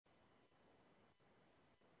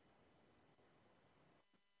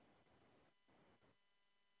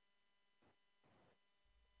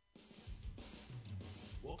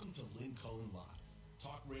Welcome to Lynn Cullen Live,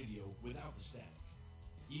 talk radio without the static.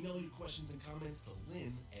 Email your questions and comments to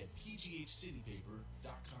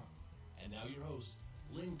lynn@pghcitypaper.com. And now your host,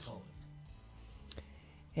 Lynn Cullen.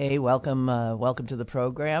 Hey, welcome to the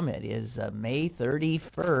program. It is May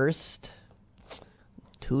 31st,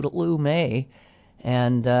 Toodaloo May,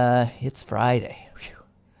 and it's Friday. Whew.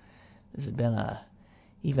 This has been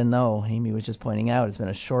even though Amy was just pointing out, it's been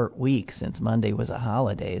a short week since Monday was a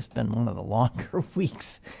holiday. It's been one of the longer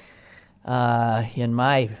weeks in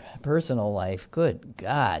my personal life. Good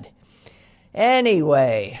God.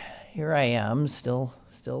 Anyway, here I am, still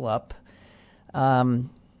up.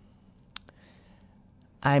 I'm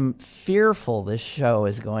fearful this show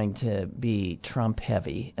is going to be Trump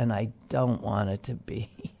heavy, and I don't want it to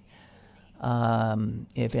be.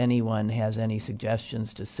 If anyone has any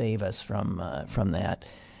suggestions to save us from that,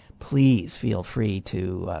 please feel free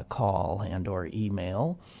to call and or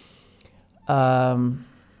email. I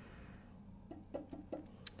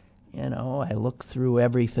look through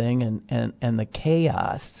everything and the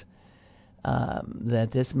chaos that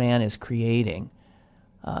this man is creating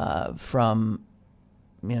from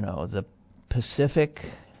the Pacific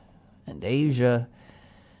and Asia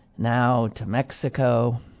now to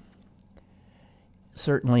Mexico,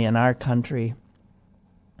 certainly in our country.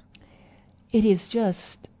 It is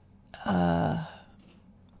just,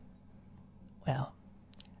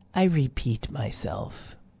 I repeat myself.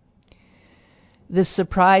 This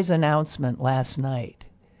surprise announcement last night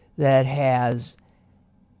that has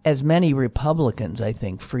as many Republicans, I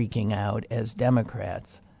think, freaking out as Democrats,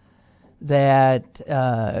 that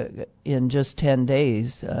in just 10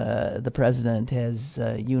 days, the president has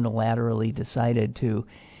unilaterally decided to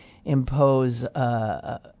impose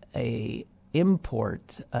a import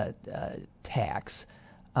tax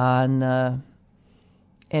on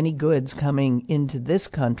any goods coming into this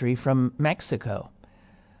country from Mexico.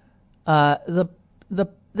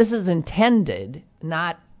 This is intended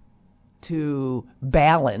not to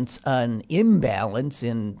balance an imbalance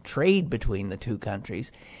in trade between the two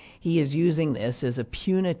countries. He is using this as a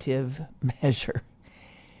punitive measure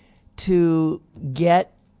to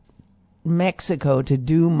get Mexico to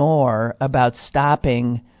do more about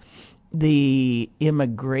stopping the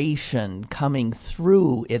immigration coming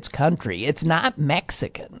through its country. It's not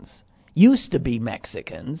Mexicans. Used to be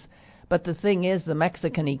Mexicans. But the thing is, the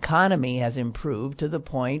Mexican economy has improved to the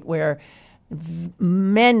point where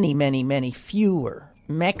many, many, many fewer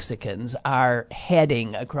Mexicans are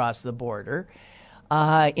heading across the border.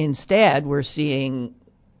 Instead, we're seeing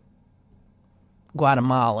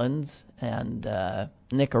Guatemalans and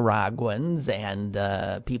Nicaraguans and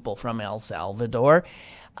people from El Salvador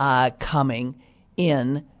coming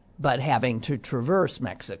in, but having to traverse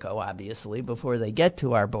Mexico, obviously, before they get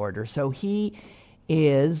to our border. So he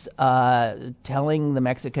is telling the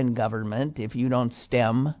Mexican government, if you don't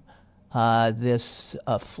stem this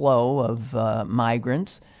flow of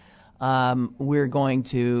migrants, we're going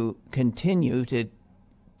to continue to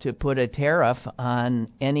put a tariff on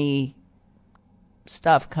any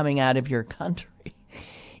stuff coming out of your country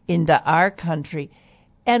into our country.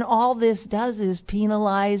 And all this does is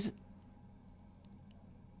penalize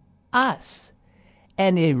us.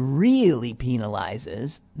 And it really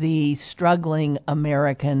penalizes the struggling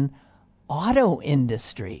American auto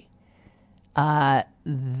industry.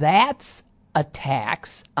 That's a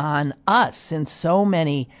tax on us, since so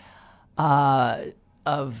many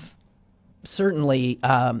of certainly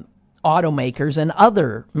automakers and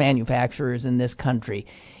other manufacturers in this country,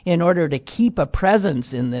 in order to keep a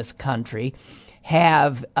presence in this country,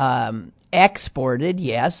 have exported,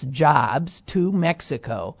 yes, jobs to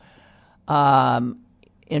Mexico,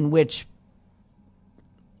 in which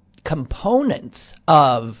components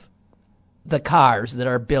of the cars that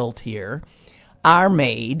are built here are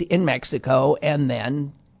made in Mexico and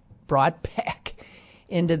then brought back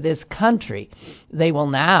into this country. They will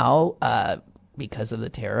now, because of the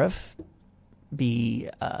tariff, be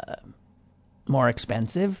more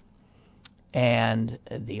expensive, and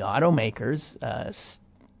the automakers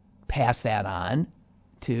pass that on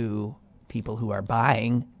to people who are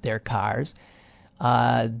buying their cars.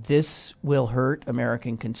 This will hurt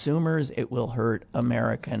American consumers. It will hurt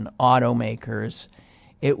American automakers.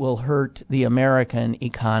 It will hurt the American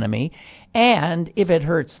economy. And if it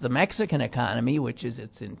hurts the Mexican economy, which is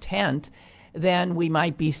its intent, then we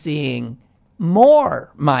might be seeing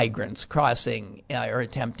more migrants crossing or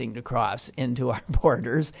attempting to cross into our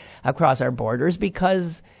borders, across our borders,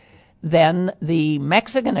 because then the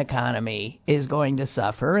Mexican economy is going to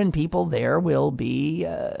suffer, and people there will be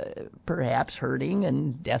perhaps hurting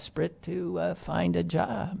and desperate to find a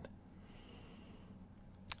job.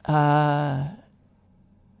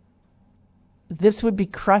 this would be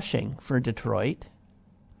crushing for Detroit,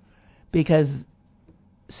 because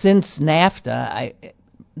since NAFTA,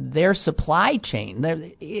 their supply chain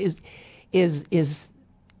is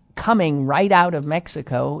coming right out of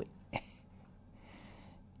Mexico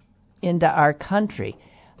into our country.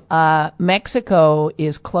 Mexico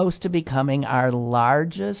is close to becoming our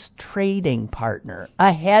largest trading partner,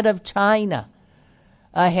 ahead of China,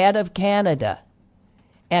 ahead of Canada.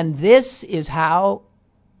 And this is how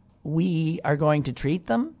we are going to treat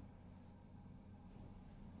them?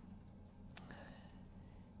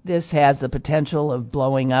 This has the potential of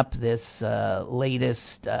blowing up this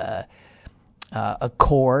latest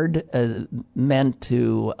accord meant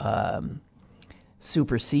to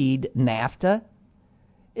supersede NAFTA.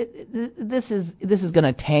 This is going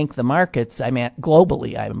to tank the markets. I mean,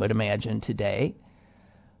 globally, I would imagine today.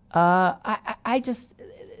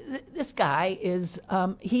 This guy is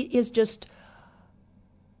he is just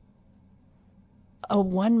a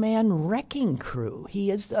one-man wrecking crew.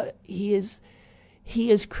 He is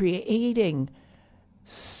creating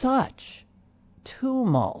such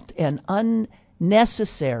tumult and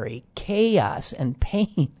unnecessary chaos and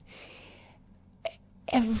pain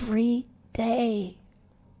every day.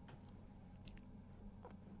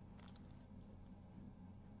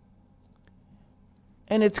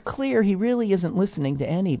 And it's clear he really isn't listening to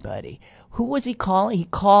anybody. Who was he calling? He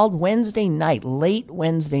called Wednesday night, late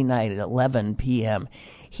Wednesday night at 11 p.m.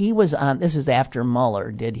 He was on, this is after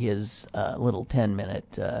Mueller did his little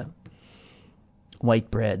 10-minute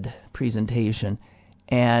white bread presentation,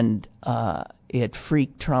 and it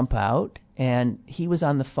freaked Trump out, and he was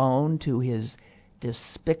on the phone to his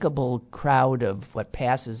despicable crowd of what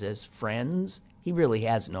passes as friends. He really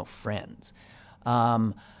has no friends.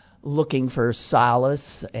 Looking for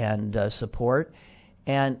solace and support.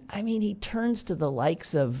 And, I mean, he turns to the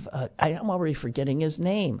likes of, I'm already forgetting his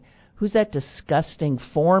name. Who's that disgusting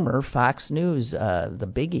former Fox News, the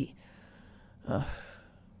biggie? Can't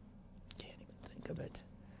even think of it.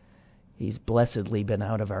 He's blessedly been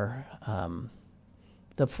out of our,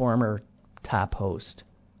 the former top host.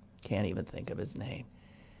 Can't even think of his name.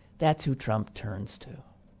 That's who Trump turns to.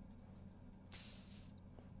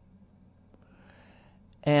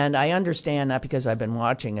 And I understand, not because I've been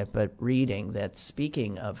watching it, but reading, that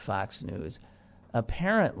speaking of Fox News,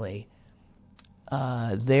 apparently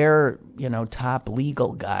their top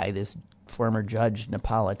legal guy, this former judge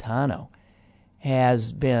Napolitano,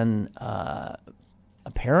 has been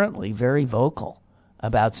apparently very vocal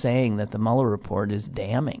about saying that the Mueller report is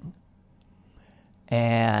damning.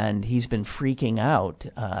 And he's been freaking out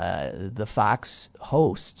the Fox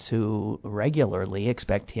hosts who regularly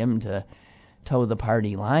expect him to toe the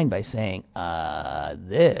party line by saying,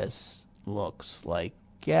 this looks like,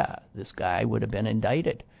 this guy would have been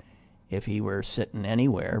indicted if he were sitting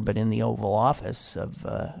anywhere but in the Oval Office of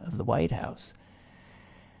the White House.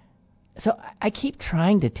 So I keep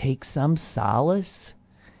trying to take some solace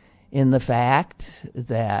in the fact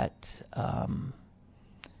that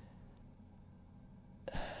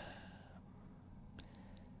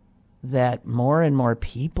that more and more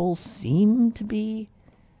people seem to be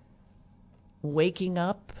waking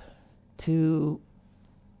up to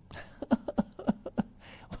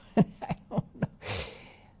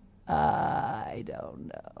I don't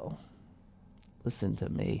know. Listen to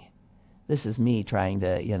me. This is me trying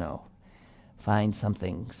to, find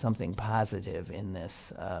something positive in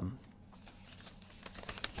this.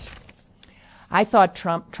 I thought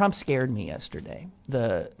Trump scared me yesterday.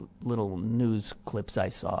 The little news clips I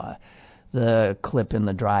saw, the clip in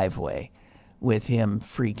the driveway with him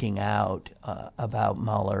freaking out about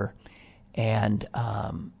Mueller and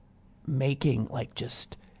making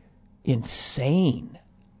just insane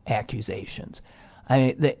accusations. I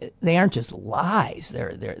mean, they aren't just lies;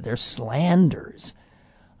 they're slanders.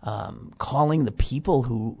 Calling the people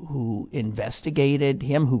who investigated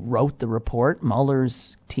him, who wrote the report,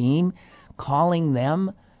 Mueller's team, calling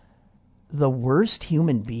them the worst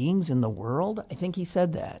human beings in the world. I think he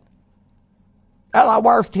said that. They're the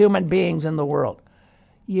worst human beings in the world.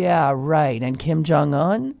 Yeah, right. And Kim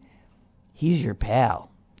Jong-un? He's your pal.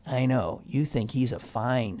 I know. You think he's a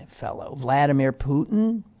fine fellow. Vladimir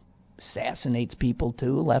Putin assassinates people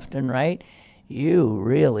too, left and right. You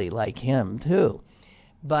really like him too.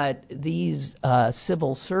 But these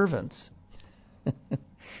civil servants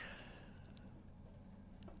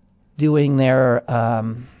doing their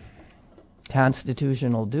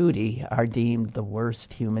constitutional duty are deemed the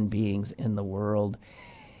worst human beings in the world.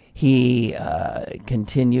 He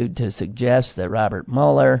continued to suggest that Robert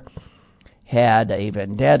Mueller had a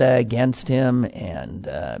vendetta against him, and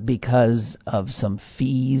because of some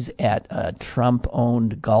fees at a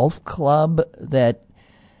Trump-owned golf club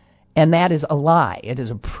and that is a lie. It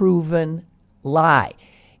is a proven lie.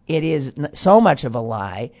 It is so much of a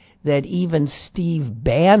lie that even Steve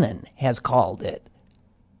Bannon has called it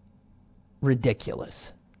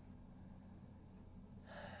ridiculous.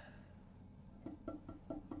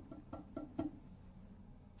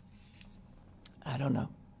 I don't know.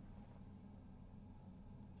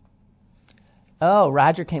 Oh,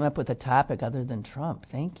 Roger came up with a topic other than Trump.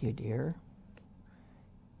 Thank you, dear.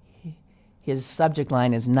 His subject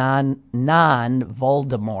line is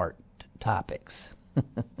non-Voldemort topics.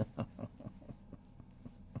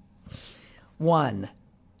 1.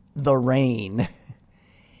 The rain.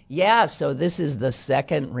 Yeah, so this is the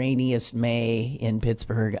second rainiest May in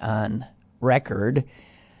Pittsburgh on record.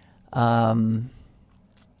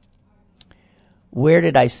 Where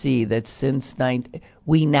did I see that since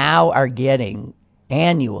we now are getting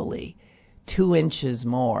annually 2 inches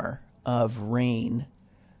more of rain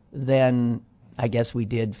than I guess we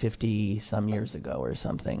did 50 some years ago or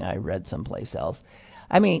something. I read someplace else.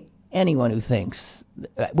 I mean, anyone who thinks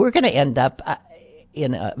we're going to end up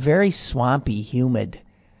in a very swampy, humid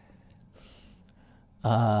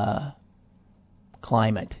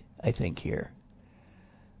climate, I think, here.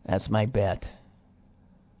 That's my bet.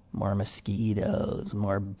 More mosquitoes,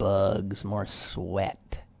 more bugs, more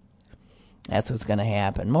sweat. That's what's going to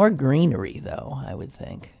happen. More greenery, though, I would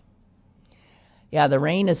think. Yeah, the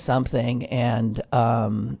rain is something, and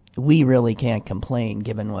we really can't complain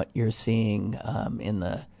given what you're seeing in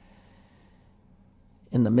the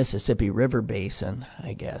Mississippi River Basin,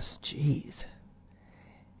 I guess. Jeez.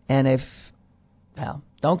 And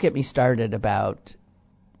don't get me started about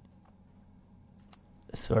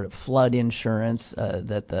sort of flood insurance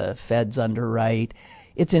that the feds underwrite.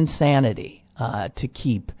 It's insanity to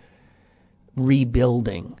keep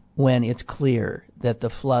rebuilding when it's clear that the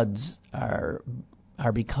floods are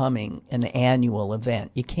becoming an annual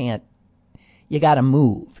event. You gotta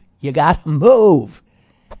move. You gotta move.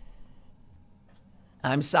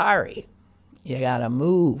 I'm sorry. You gotta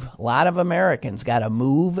move. A lot of Americans gotta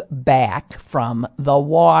move back from the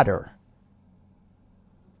water.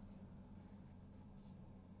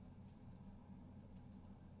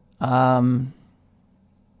 An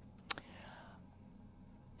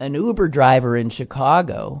Uber driver in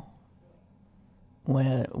Chicago,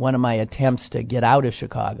 when one of my attempts to get out of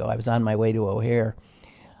Chicago, I was on my way to O'Hare.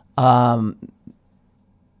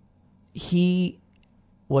 He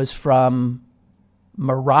was from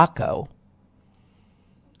Morocco,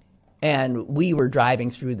 and we were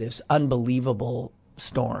driving through this unbelievable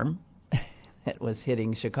storm that was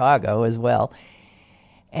hitting Chicago as well.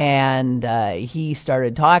 And he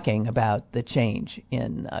started talking about the change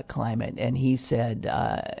in climate, and he said,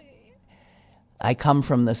 I come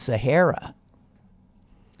from the Sahara.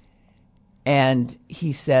 And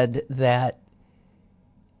he said that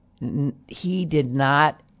he did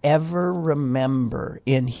not ever remember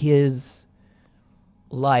in his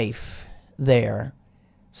life there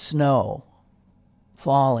snow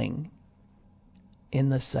falling in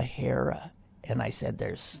the Sahara. And I said,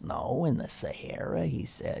 there's snow in the Sahara? He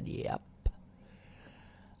said, yep.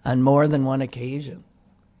 On more than one occasion.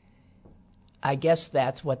 I guess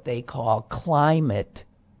that's what they call climate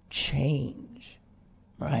change,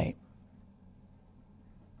 right?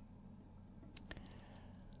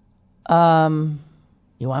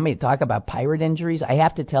 You want me to talk about pirate injuries? I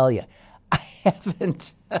have to tell you, I haven't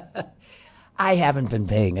been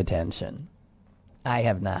paying attention. I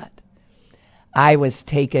have not. I was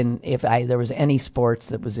taken, there was any sports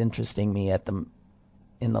that was interesting me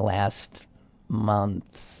in the last month,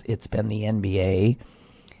 it's been the NBA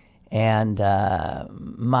and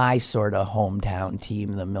my sort of hometown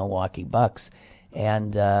team, the Milwaukee Bucks.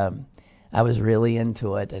 And I was really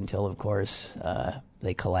into it until, of course,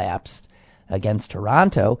 they collapsed against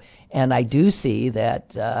Toronto. And I do see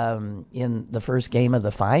that in the first game of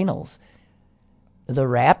the finals, the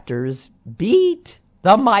Raptors beat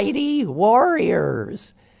the mighty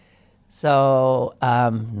Warriors. So,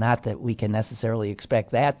 not that we can necessarily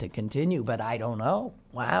expect that to continue, but I don't know.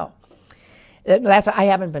 Wow.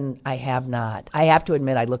 I have not. I have to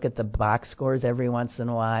admit, I look at the box scores every once in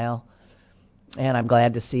a while, and I'm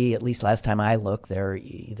glad to see, at least last time I looked, they're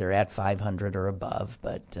either at 500 or above.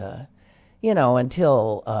 But,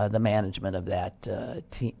 until the management of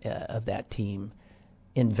that team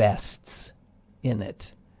invests in it,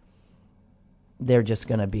 they're just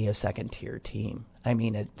going to be a second-tier team. I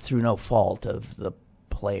mean, through no fault of the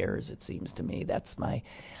players, it seems to me.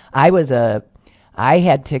 I was I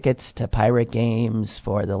had tickets to Pirate games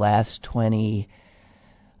for the last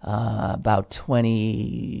about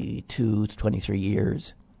 22, 23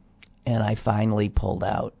 years, and I finally pulled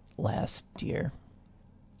out last year.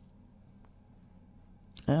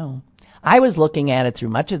 Oh, I was looking at it through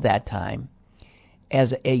much of that time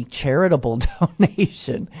as a charitable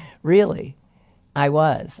donation. Really, I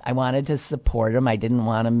was. I wanted to support them. I didn't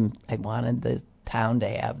want them. I wanted the town to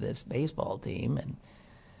have this baseball team, and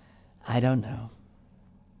I don't know.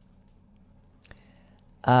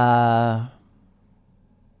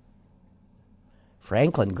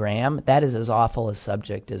 Franklin Graham, that is as awful a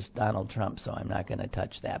subject as Donald Trump, so I'm not going to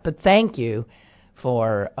touch that. But thank you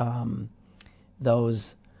for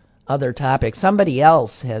those other topics. Somebody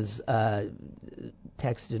else has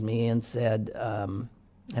texted me and said, or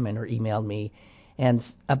emailed me, and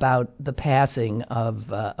about the passing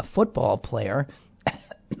of a football player,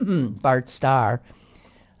 Bart Starr,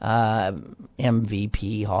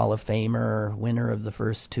 MVP, Hall of Famer, winner of the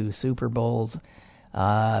first 2 Super Bowls,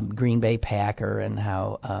 Green Bay Packer, and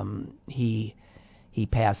how he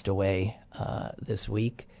passed away this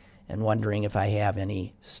week, and wondering if I have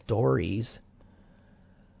any stories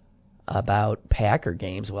about Packer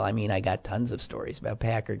games. Well, I got tons of stories about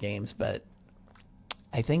Packer games, but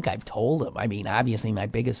I think I've told them. Obviously my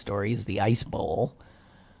biggest story is the Ice Bowl,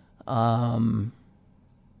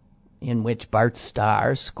 in which Bart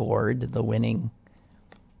Starr scored the winning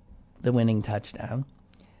touchdown.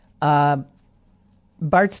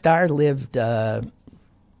 Bart Starr lived about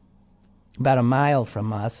a mile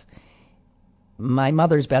from us. My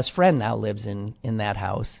mother's best friend now lives in that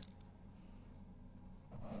house.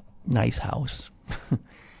 Nice house.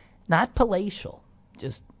 Not palatial,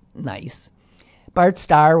 just nice. Bart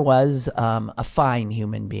Starr was a fine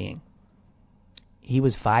human being. He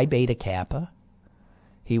was Phi Beta Kappa.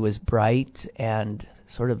 He was bright and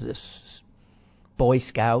sort of this Boy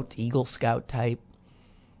Scout, Eagle Scout type,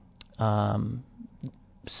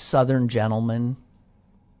 Southern gentleman.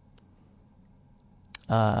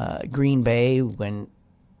 Green Bay,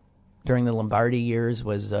 during the Lombardi years,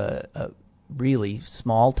 was a really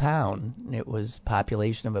small town. It was a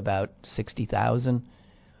population of about 60,000.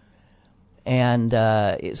 And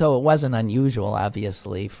so it wasn't unusual,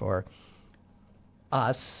 obviously, for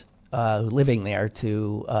us living there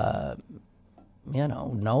to,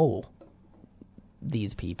 know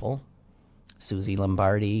these people. Susie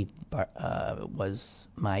Lombardi was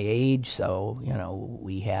my age, so,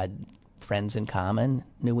 we had friends in common,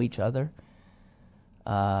 knew each other.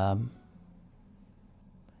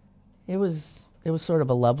 It was sort of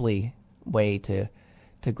a lovely way to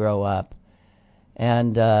grow up.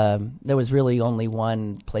 And there was really only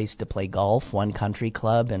one place to play golf, one country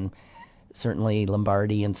club, and certainly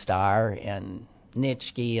Lombardi and Starr and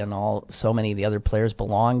Nitschke and so many of the other players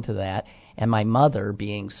belonged to that. And my mother,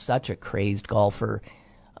 being such a crazed golfer,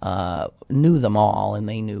 knew them all, and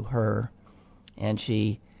they knew her. And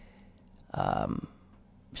she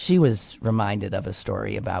was reminded of a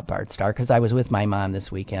story about Bart Starr, because I was with my mom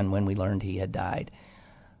this weekend when we learned he had died.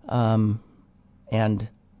 And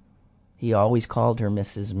he always called her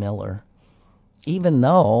Mrs. Miller, even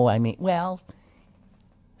though,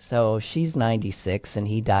 so she's 96 and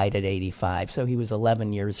he died at 85, so he was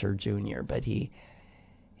 11 years her junior, but he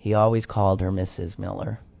always called her Mrs.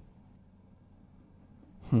 Miller.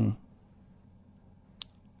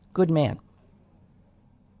 Good man.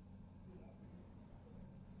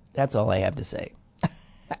 That's all I have to say.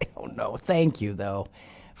 I don't know. Thank you, though,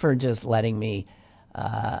 for just letting me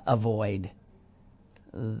avoid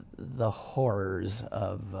the horrors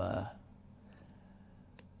of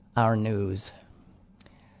our news.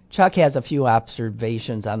 Chuck has a few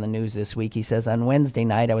observations on the news this week. He says, on Wednesday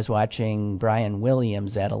night I was watching Brian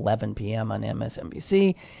Williams at 11 p.m. on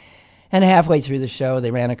MSNBC, and halfway through the show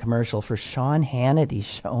they ran a commercial for Sean Hannity's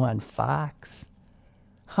show on Fox.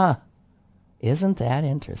 Isn't that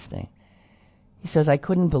interesting? He says, I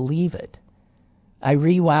couldn't believe it. I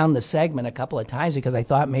rewound the segment a couple of times because I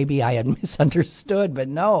thought maybe I had misunderstood, but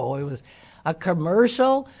no, it was a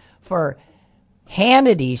commercial for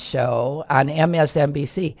Hannity's show on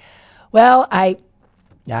MSNBC. Well, I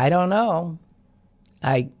don't know.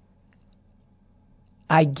 I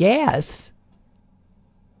guess,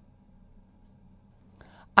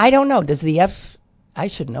 I don't know. I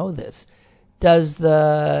should know this. Does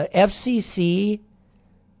the FCC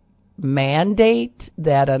mandate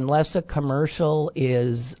that unless a commercial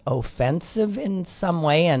is offensive in some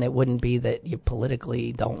way, and it wouldn't be that you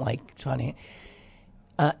politically don't like Sean,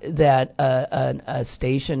 that a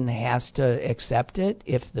station has to accept it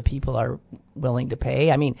if the people are willing to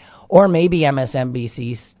pay. I mean, or maybe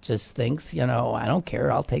MSNBC just thinks, I don't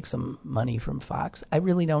care, I'll take some money from Fox. I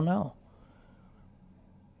really don't know.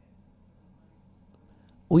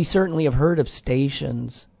 We certainly have heard of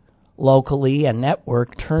stations locally and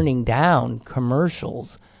network turning down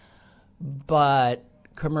commercials, but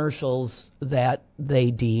commercials that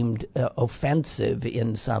they deemed offensive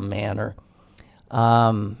in some manner.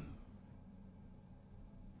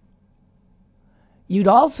 You'd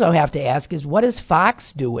also have to ask is, what is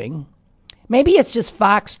Fox doing? Maybe it's just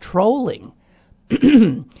Fox trolling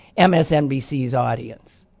MSNBC's audience.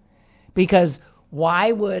 Because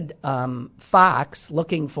why would Fox,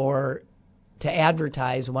 looking to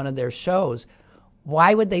advertise one of their shows,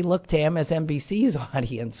 why would they look to MSNBC's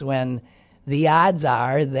audience when the odds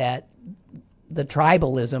are that the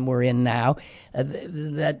tribalism we're in now,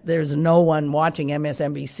 that there's no one watching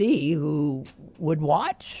MSNBC who would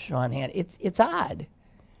watch on hand? It's odd.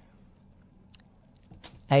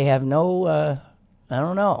 I have I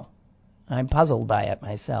don't know. I'm puzzled by it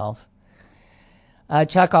myself.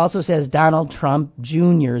 Chuck also says Donald Trump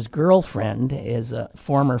Jr.'s girlfriend is a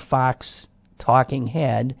former Fox talking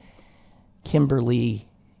head, Kimberly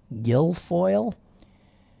Guilfoyle.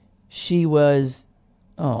 She was,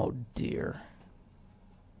 oh dear.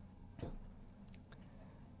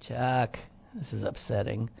 Chuck, this is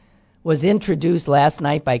upsetting. Was introduced last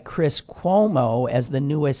night by Chris Cuomo as the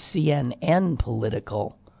newest CNN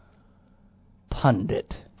political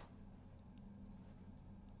pundit.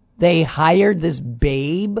 They hired this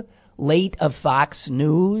babe late of Fox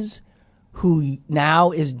News, who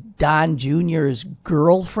now is Don Jr.'s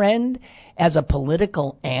girlfriend, as a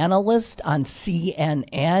political analyst on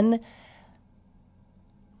CNN.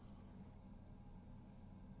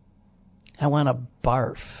 I want to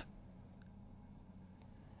barf.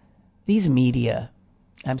 These media,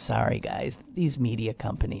 I'm sorry guys, these media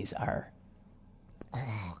companies are...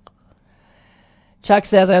 Chuck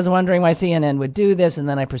says, I was wondering why CNN would do this, and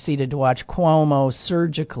then I proceeded to watch Cuomo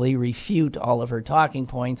surgically refute all of her talking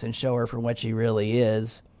points and show her for what she really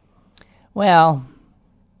is. Well,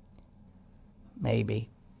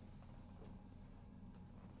 maybe.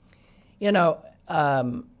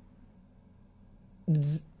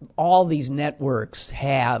 All these networks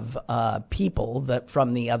have people that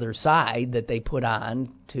from the other side that they put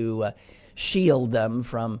on to shield them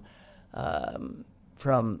from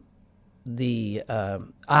the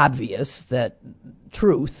obvious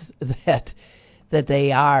truth that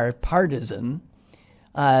they are partisan.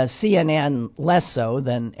 CNN less so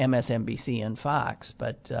than MSNBC and Fox,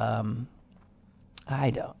 but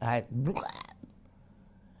I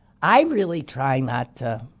really try not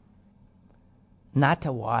to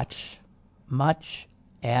watch much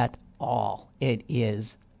at all. It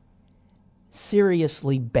is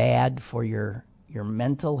seriously bad for your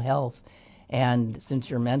mental health. And since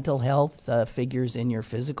your mental health figures in your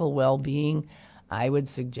physical well-being, I would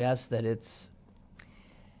suggest that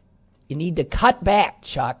you need to cut back,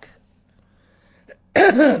 Chuck.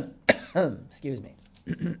 Excuse me.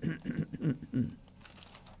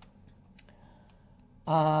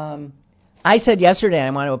 I said yesterday, I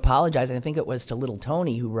want to apologize, I think it was to Little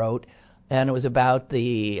Tony who wrote, and it was about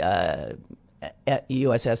the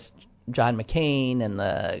USS John McCain and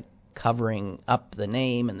the covering up the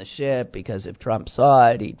name and the ship, because if Trump saw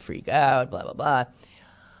it, he'd freak out, blah, blah,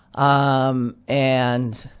 blah.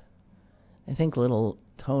 And I think Little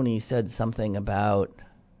Tony said something about...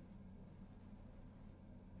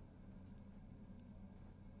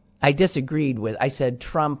 I disagreed with... I said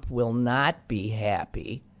Trump will not be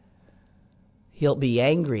happy. He'll be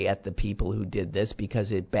angry at the people who did this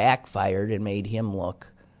because it backfired and made him look,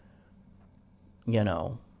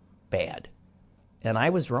 bad. And I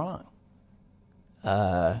was wrong.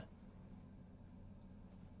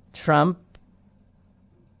 Trump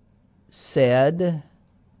said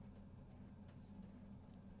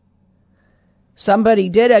somebody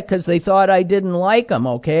did it because they thought I didn't like them,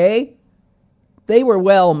 okay? They were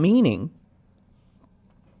well-meaning.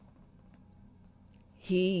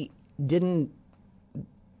 He didn't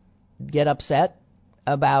get upset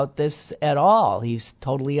about this at all. He's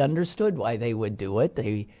totally understood why they would do it.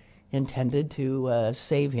 They intended to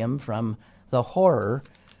save him from the horror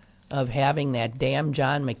of having that damn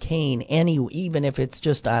John McCain, even if it's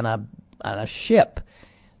just on a ship,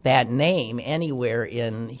 that name anywhere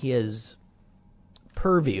in his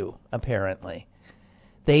purview, apparently.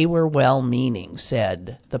 They were well-meaning,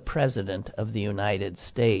 said the President of the United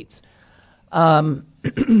States. The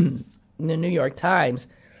New York Times,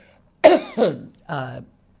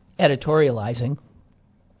 editorializing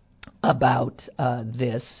about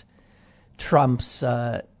this, Trump's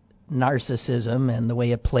narcissism and the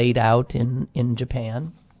way it played out in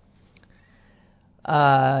Japan,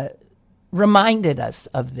 reminded us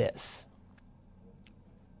of this.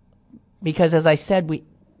 Because as I said,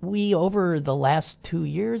 we over the last 2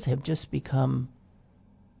 years have just become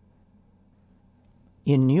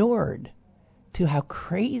inured to how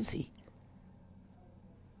crazy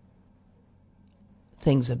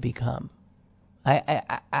things have become.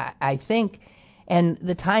 I think, and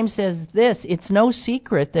the Times says this, it's no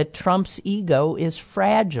secret that Trump's ego is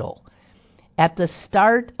fragile. At the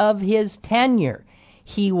start of his tenure,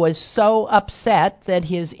 he was so upset that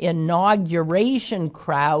his inauguration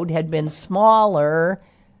crowd had been smaller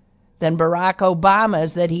than Barack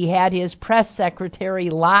Obama's that he had his press secretary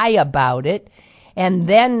lie about it and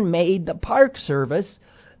then made the Park Service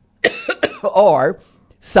or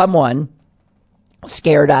someone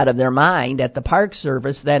scared out of their mind at the Park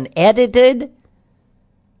Service then edited,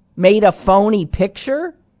 made a phony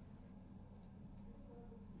picture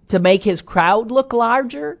to make his crowd look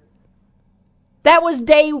larger. That was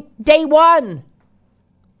day one.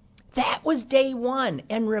 That was day one.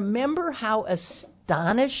 And remember how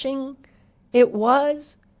astonishing it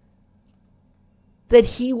was that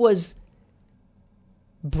he was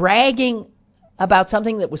bragging about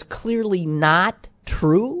something that was clearly not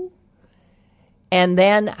true? And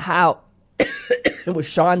then how it was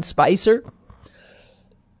Sean Spicer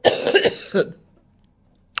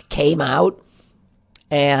came out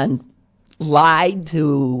and lied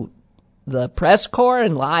to the press corps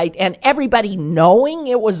and lied, and everybody knowing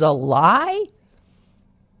it was a lie?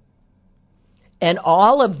 And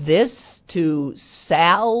all of this to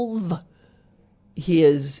salve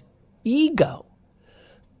his ego.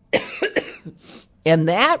 And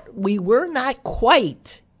that, we were not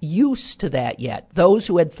quite used to that yet. Those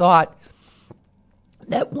who had thought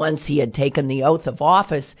that once he had taken the oath of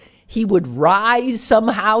office, he would rise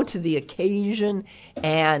somehow to the occasion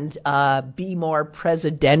and be more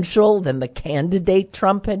presidential than the candidate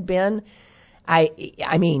Trump had been.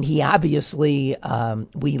 I mean, he obviously,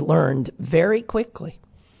 we learned very quickly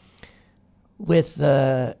with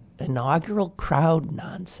the inaugural crowd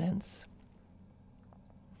nonsense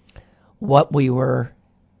what we were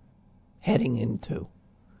heading into.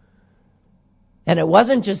 And it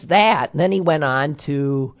wasn't just that. Then he went on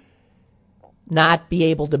to not be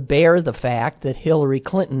able to bear the fact that Hillary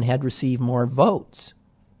Clinton had received more votes.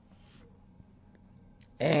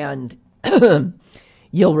 And will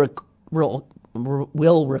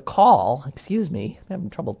recall, excuse me, I'm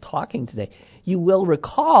having trouble talking today. You will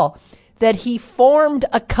recall that he formed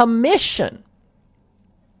a commission,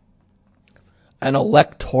 an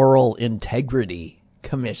electoral integrity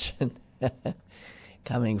commission.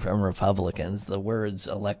 Coming from Republicans, the words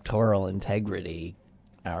electoral integrity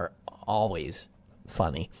are always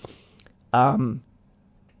funny. To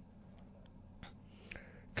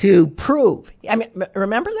prove, I mean,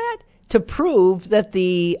 remember that? To prove that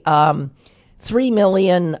the 3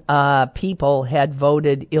 million people had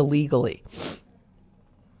voted illegally.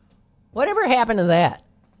 Whatever happened to that?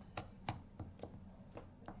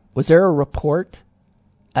 Was there a report?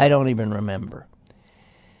 I don't even remember.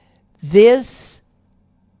 This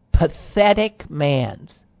pathetic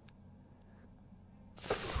man's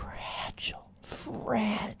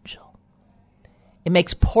fragile. It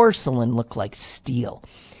makes porcelain look like steel.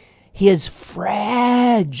 His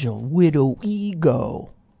fragile widow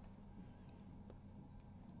ego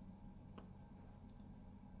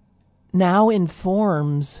now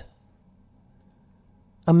informs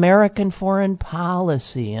American foreign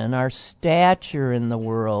policy and our stature in the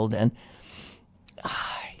world. And,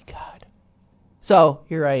 God. So,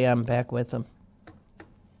 here I am back with him.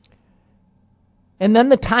 And then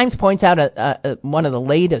the Times points out one of the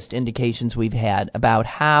latest indications we've had about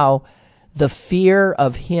how the fear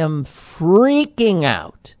of him freaking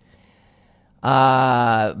out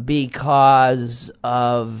because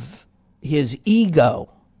of his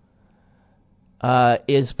ego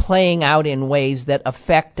is playing out in ways that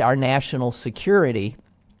affect our national security.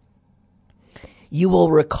 You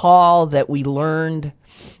will recall that we learned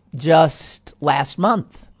just last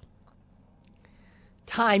month.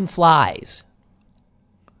 Time flies.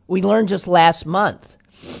 We learned just last month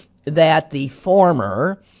that the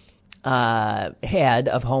former head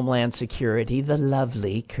of Homeland Security, the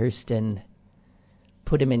lovely Kirsten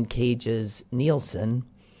put him in cages Nielsen,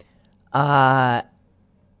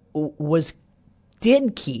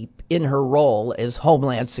 did keep in her role as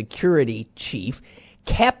Homeland Security chief,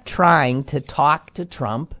 kept trying to talk to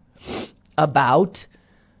Trump about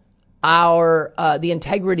the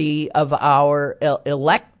integrity of our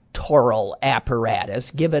electoral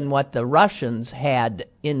apparatus, given what the Russians had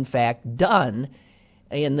in fact done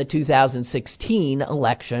in the 2016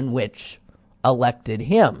 election, which elected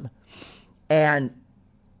him. And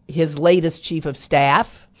his latest chief of staff,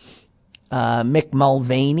 Mick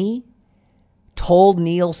Mulvaney, told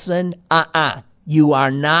Nielsen, you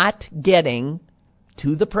are not getting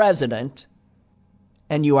to the president,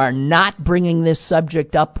 and you are not bringing this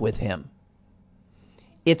subject up with him.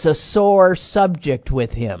 It's a sore subject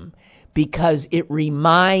with him because it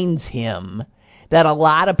reminds him that a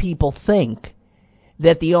lot of people think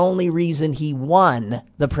that the only reason he won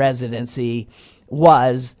the presidency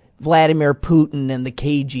was Vladimir Putin and the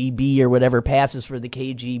KGB, or whatever passes for the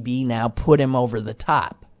KGB now, put him over the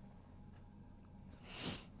top.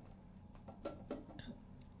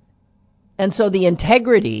 And so the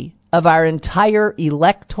integrity of our entire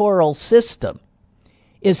electoral system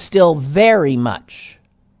is still very much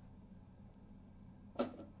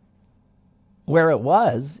where it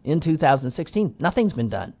was in 2016. Nothing's been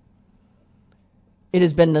done. It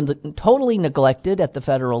has been totally neglected at the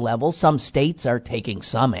federal level. Some states are taking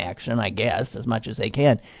some action, I guess, as much as they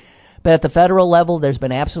can. But at the federal level, there's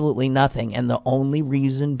been absolutely nothing, and the only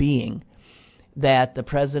reason being that the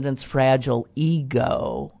president's fragile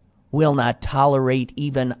ego will not tolerate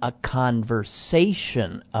even a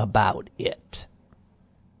conversation about it.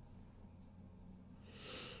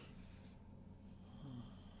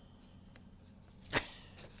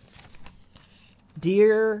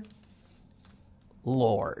 Dear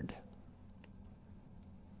Lord.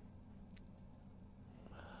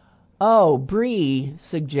 Oh, Bree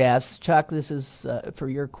suggests, Chuck, this is for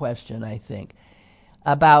your question, I think,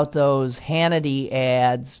 about those Hannity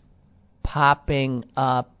ads popping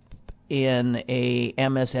up in a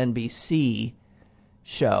MSNBC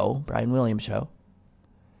show, Brian Williams show.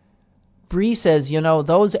 Bree says,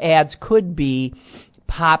 those ads could be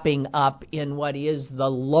popping up in what is the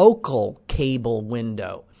local cable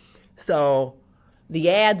window. So the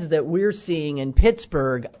ads that we're seeing in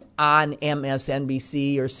Pittsburgh on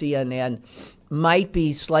MSNBC or CNN might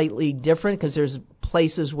be slightly different because there's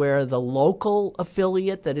places where the local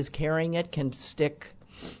affiliate that is carrying it can stick,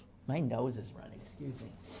 my nose is running, excuse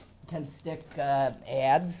me, can stick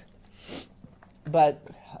ads. But,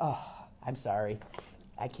 I'm sorry,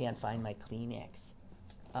 I can't find my Kleenex.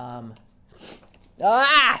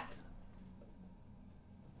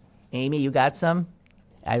 Amy, you got some?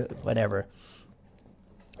 Whatever.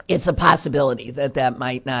 It's a possibility that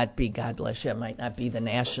might not be, God bless you, it might not be the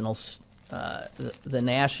national,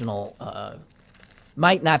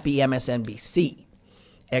 might not be MSNBC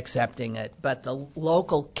accepting it, but the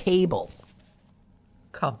local cable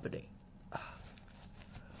company.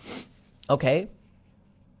 Okay?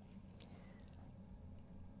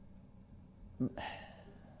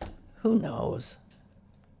 Who knows?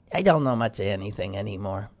 I don't know much of anything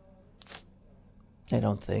anymore. I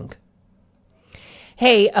don't think.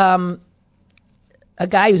 Hey, a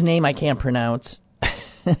guy whose name I can't pronounce,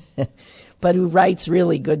 but who writes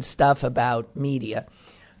really good stuff about media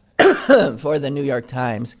for the New York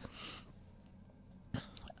Times.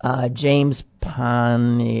 James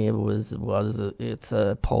Pan, it's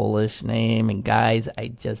a Polish name, and guys, I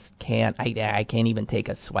just can't, I can't even take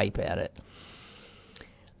a swipe at it.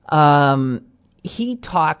 He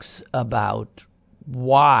talks about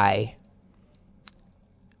why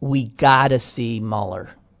we gotta see Mueller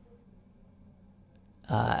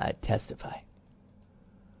testify.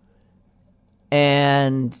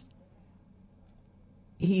 And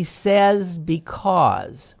he says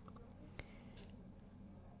because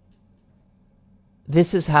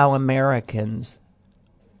this is how Americans,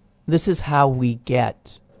 this is how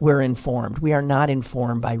we're informed. We are not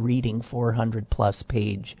informed by reading 400 plus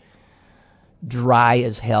page dry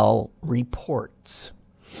as hell reports.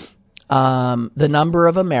 The number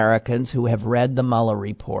of Americans who have read the Mueller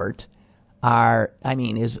report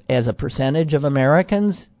is as a percentage of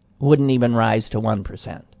Americans, wouldn't even rise to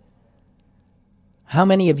 1%. How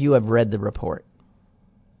many of you have read the report?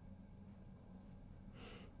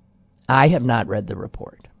 I have not read the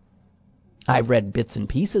report. I've read bits and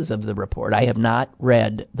pieces of the report. I have not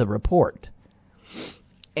read the report.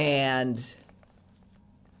 And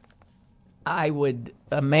I would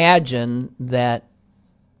imagine that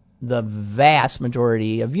the vast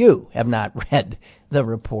majority of you have not read the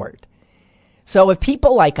report. So if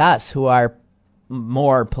people like us who are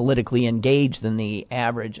more politically engaged than the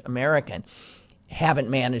average American haven't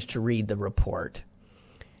managed to read the report,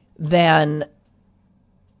 then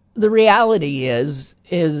the reality is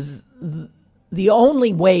the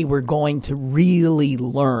only way we're going to really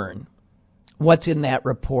learn what's in that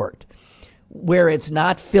report where it's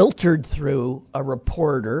not filtered through a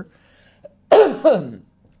reporter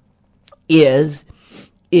is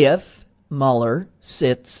if Mueller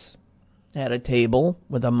sits at a table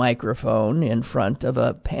with a microphone in front of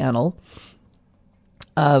a panel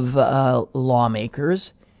of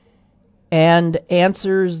lawmakers and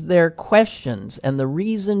answers their questions. And the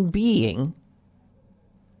reason being,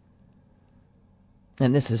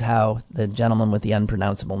 and this is how the gentleman with the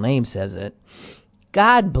unpronounceable name says it,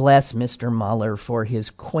 God bless Mr. Mueller for his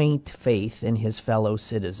quaint faith in his fellow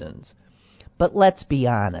citizens. But let's be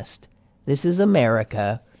honest. This is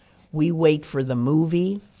America. We wait for the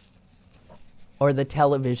movie or the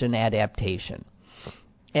television adaptation.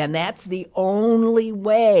 And that's the only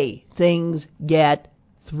way things get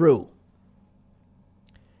through.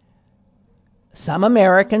 Some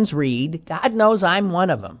Americans read, God knows I'm one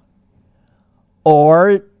of them.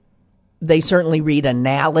 Or they certainly read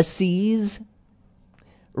analyses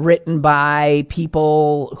written by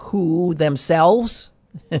people who themselves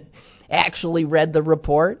actually read the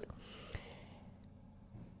report.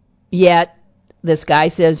 Yet, this guy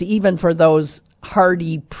says, even for those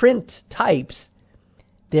hardy print types,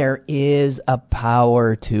 there is a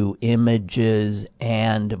power to images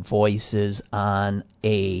and voices on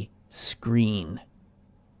a screen.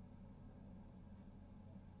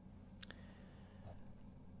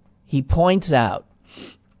 He points out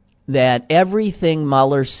that everything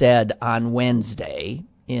Mueller said on Wednesday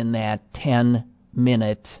in that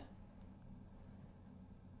 10-minute,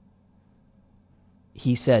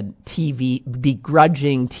 he said,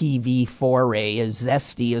 begrudging TV foray, as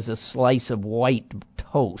zesty as a slice of white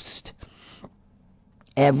toast.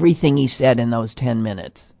 Everything he said in those 10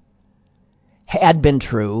 minutes had been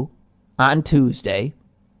true on Tuesday,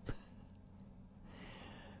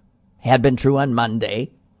 had been true on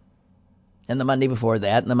Monday, and the Monday before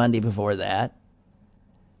that, and the Monday before that.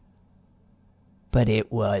 But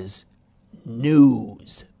it was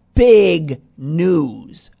news, big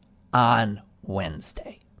news on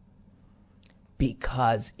Wednesday,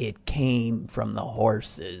 because it came from the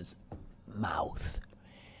horse's mouth.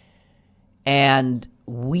 And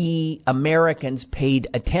we Americans paid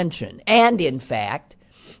attention. And in fact,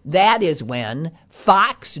 that is when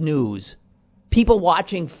Fox News, people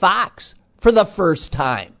watching Fox for the first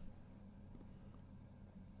time,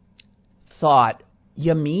 thought,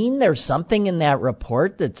 you mean there's something in that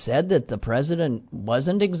report that said that the president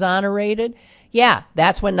wasn't exonerated? Yeah,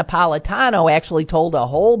 that's when Napolitano actually told a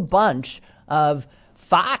whole bunch of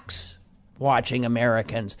Fox watching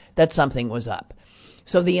Americans that something was up.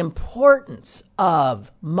 So the importance of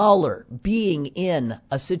Mueller being in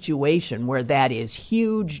a situation where that is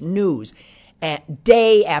huge news,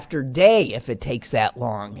 day after day, if it takes that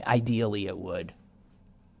long, ideally it would.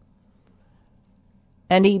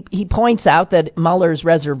 And he points out that Mueller's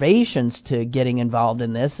reservations to getting involved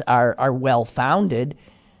in this are well-founded,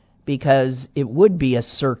 because it would be a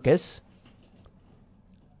circus,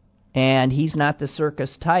 and he's not the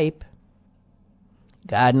circus type.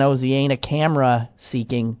 God knows he ain't a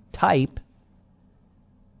camera-seeking type.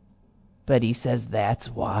 But he says that's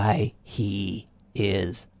why he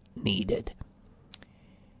is needed.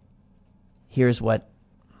 Here's what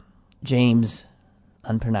James,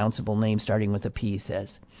 unpronounceable name starting with a P,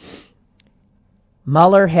 says.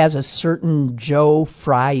 Mueller has a certain Joe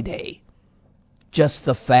Friday, just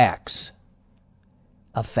the facts,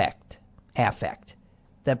 affect,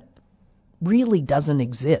 that really doesn't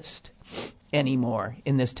exist anymore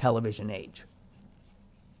in this television age.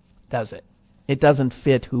 Does it? It doesn't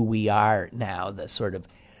fit who we are now, the sort of,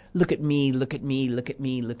 look at me, look at me, look at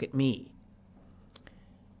me, look at me.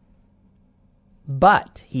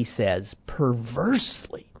 But, he says,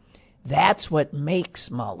 perversely, that's what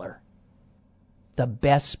makes Mueller the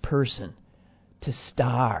best person to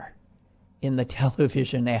star in the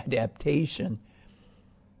television adaptation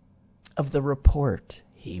of the report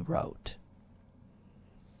he wrote.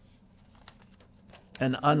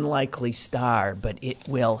 An unlikely star, but it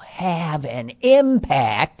will have an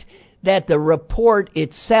impact that the report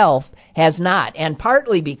itself has not. And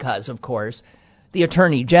partly because, of course, the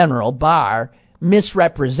Attorney General, Barr,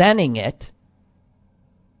 misrepresenting it.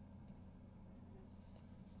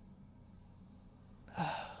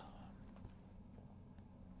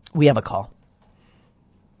 We have a call.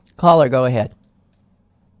 Caller, go ahead.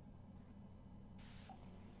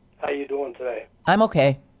 How you doing today? I'm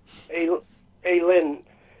okay. Hey, Lynn,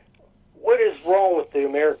 what is wrong with the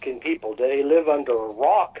American people? Do they live under a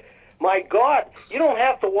rock? My God, you don't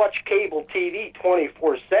have to watch cable TV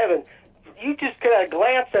 24/7. You just gotta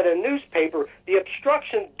glance at a newspaper. The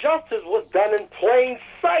obstruction of justice was done in plain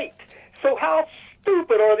sight. So how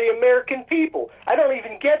stupid are the American people? I don't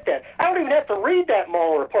even get that. I don't even have to read that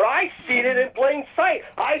Mueller report. I seen it in plain sight.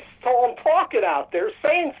 I saw him talking out there,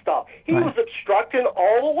 saying stuff. He was obstructing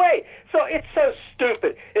all the way. So it's so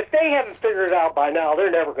stupid. If they haven't figured it out by now,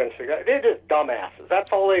 they're never going to figure it out. They're just dumbasses.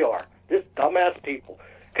 That's all they are. Just dumbass people.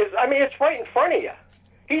 Because, I mean, it's right in front of you.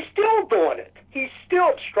 He's still doing it. He's still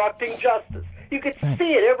obstructing justice. You could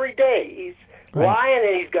see it every day. He's lying,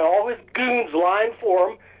 and he's got all his goons lying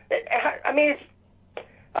for him. I mean,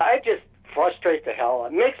 it just frustrates the hell.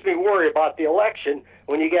 It makes me worry about the election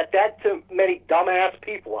when you get that too many dumbass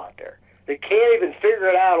people out there. They can't even figure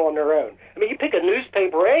it out on their own. I mean, you pick a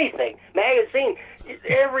newspaper or anything, magazine,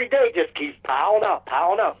 every day just keeps piling up,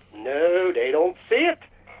 piling up. No, they don't see it.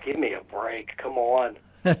 Give me a break. Come on.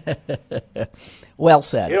 Well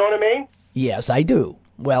said. You know what I mean? Yes, I do.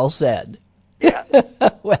 Well said. Yeah.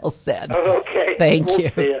 Well said. Okay. Thank we'll you.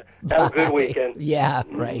 See you. Have a good weekend. Yeah,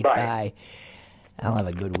 right. Bye. Bye. I'll have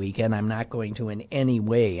a good weekend. I'm not going to in any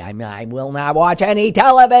way. I will not watch any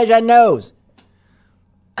television news.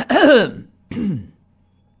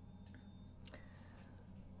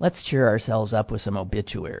 Let's cheer ourselves up with some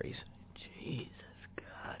obituaries. Jesus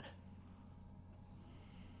God.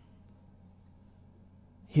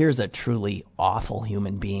 Here's a truly awful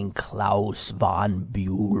human being, Klaus von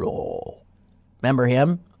Bülow. Remember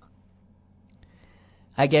him?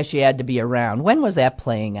 I guess you had to be around. When was that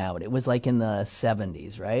playing out? It was like in the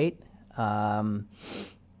 70s, right?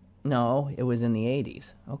 No, it was in the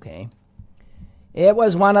 80s. Okay. It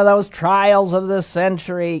was one of those trials of the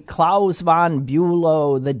century. Klaus von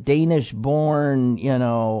Bülow, the Danish-born,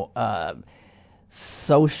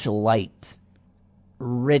 socialite,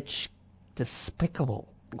 rich, despicable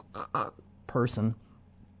person,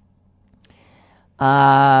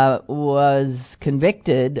 was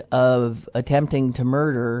convicted of attempting to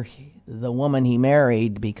murder the woman he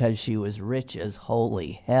married because she was rich as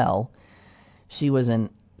holy hell. She was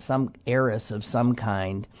some heiress of some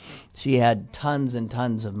kind. She had tons and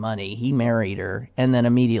tons of money. He married her and then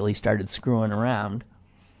immediately started screwing around.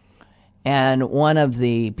 And one of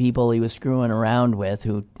the people he was screwing around with,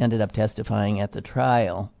 who ended up testifying at the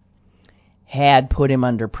trial, had put him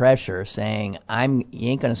under pressure, saying, you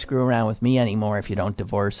ain't going to screw around with me anymore if you don't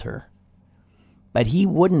divorce her. But he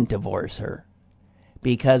wouldn't divorce her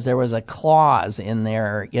because there was a clause in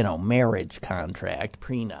their, marriage contract,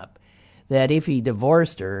 prenup, that if he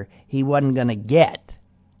divorced her, he wasn't going to get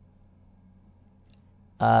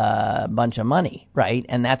a bunch of money, right?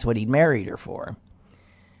 And that's what he'd married her for.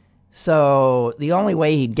 So the only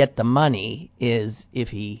way he'd get the money is if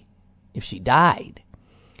she died.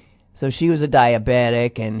 So she was a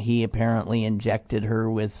diabetic, and he apparently injected her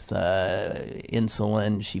with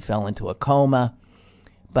insulin. She fell into a coma,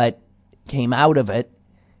 but came out of it,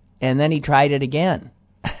 and then he tried it again.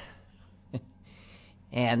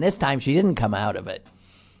 And this time she didn't come out of it.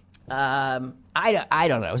 I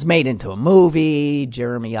don't know. It was made into a movie.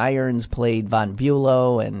 Jeremy Irons played Von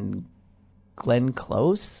Bülow, and Glenn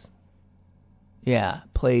Close,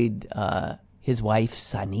 played his wife,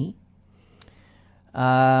 Sunny.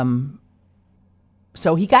 So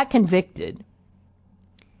he got convicted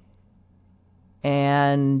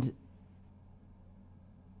and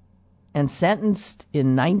sentenced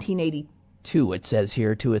in 1982, it says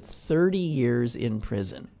here, to 30 years in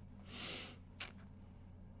prison.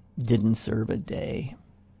 Didn't serve a day.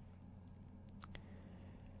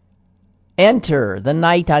 Enter the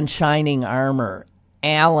knight on shining armor,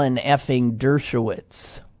 Alan effing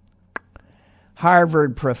Dershowitz,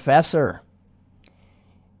 Harvard professor.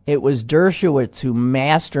 It was Dershowitz who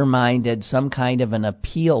masterminded some kind of an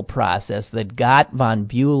appeal process that got von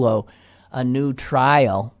Bülow a new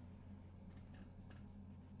trial.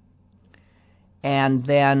 And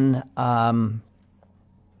then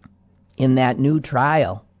in that new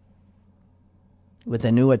trial, with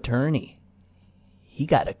a new attorney, he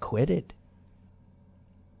got acquitted.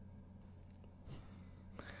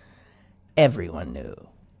 Everyone knew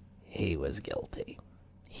he was guilty.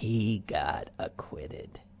 He got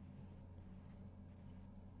acquitted.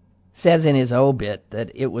 Says in his obit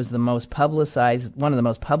that it was one of the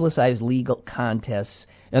most publicized legal contests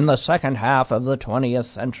in the second half of the 20th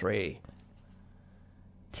century.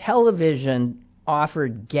 Television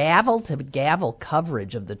offered gavel-to-gavel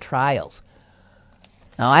coverage of the trials.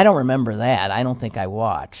 Now, I don't remember that. I don't think I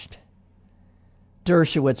watched.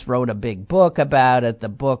 Dershowitz wrote a big book about it. The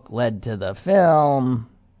book led to the film.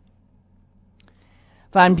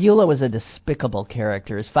 Von Bülow was a despicable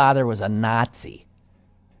character. His father was a Nazi.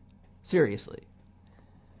 Seriously.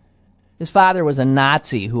 His father was a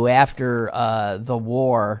Nazi who, after the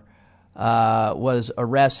war, was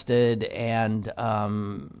arrested and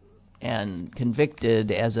and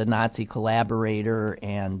convicted as a Nazi collaborator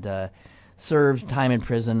and served time in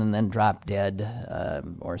prison and then dropped dead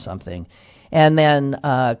or something. And then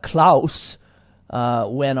Klaus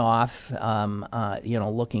went off,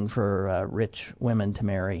 looking for rich women to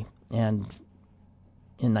marry. And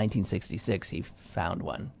in 1966, he found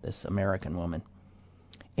one, this American woman,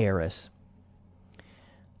 heiress.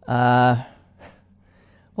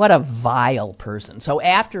 What a vile person. So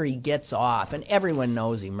after he gets off, and everyone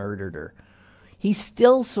knows he murdered her, he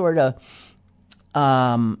still sort of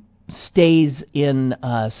stays in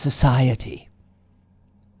society,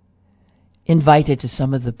 invited to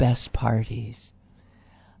some of the best parties,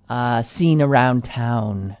 seen around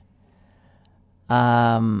town.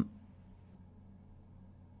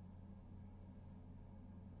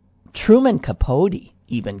 Truman Capote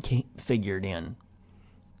even figured in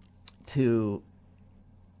to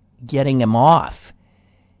getting him off,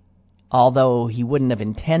 although he wouldn't have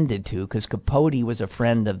intended to, because Capote was a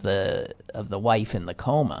friend of the wife in the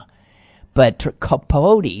coma. But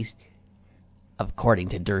Capote, according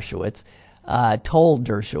to Dershowitz, told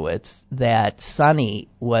Dershowitz that Sonny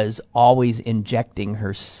was always injecting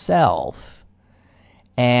herself,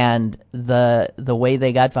 and the way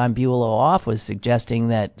they got von Bülow off was suggesting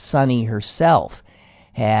that Sonny herself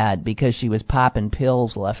had, because she was popping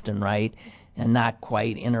pills left and right and not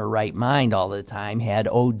quite in her right mind all the time, had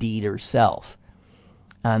OD'd herself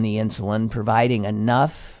on the insulin, providing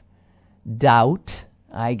enough doubt,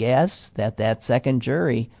 I guess, that second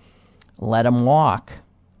jury let him walk.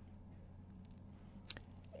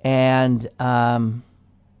 And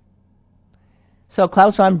so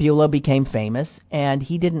Klaus von Bülow became famous, and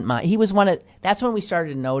he didn't mind. He was that's when we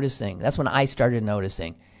started noticing, that's when I started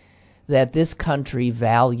noticing that this country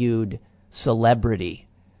valued celebrity,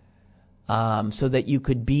 so that you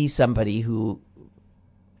could be somebody who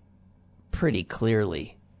pretty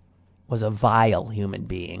clearly was a vile human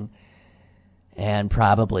being and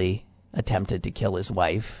probably attempted to kill his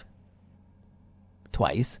wife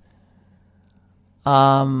twice.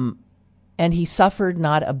 And he suffered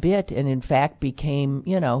not a bit, and in fact became,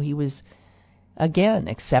 he was, again,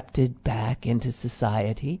 accepted back into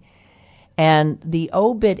society. And the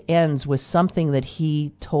obit ends with something that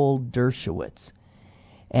he told Dershowitz.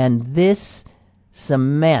 And this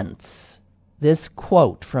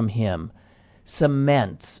quote from him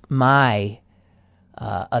cements my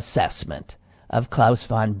assessment of Klaus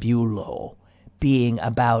von Bülow being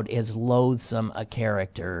about as loathsome a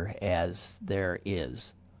character as there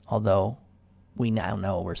is. Although we now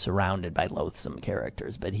know we're surrounded by loathsome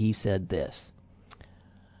characters. But he said this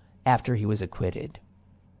after he was acquitted.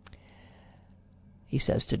 He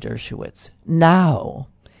says to Dershowitz, "Now,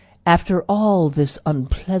 after all this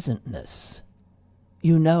unpleasantness,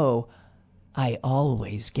 I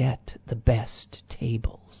always get the best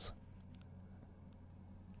tables."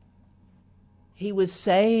 He was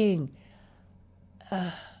saying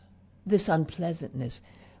this unpleasantness,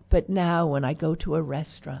 but now when I go to a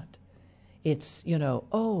restaurant, it's,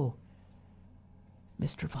 "Oh,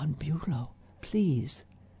 Mr. von Bülow, please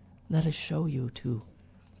let us show you to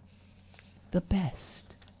the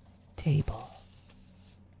best table."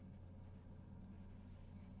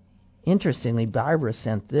 Interestingly, Barbara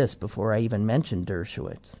sent this before I even mentioned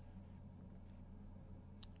Dershowitz.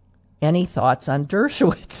 Any thoughts on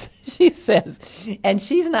Dershowitz? She says. And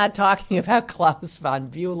she's not talking about Klaus von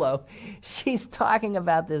Bülow. She's talking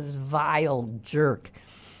about this vile jerk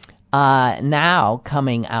now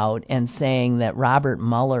coming out and saying that Robert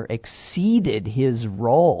Mueller exceeded his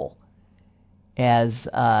role as...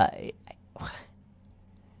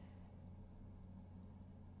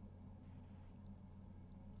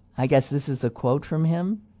 I guess this is the quote from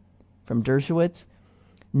him, from Dershowitz.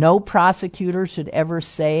 "No prosecutor should ever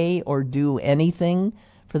say or do anything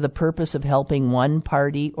for the purpose of helping one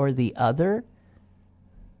party or the other.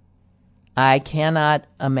 I cannot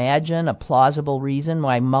imagine a plausible reason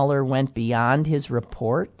why Mueller went beyond his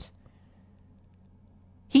report."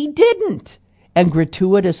 He didn't, and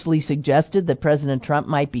gratuitously suggested that President Trump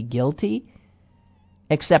might be guilty,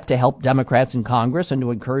 except to help Democrats in Congress and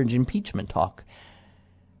to encourage impeachment talk.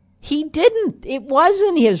 He didn't. It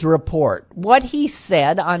wasn't his report. What he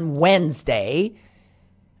said on Wednesday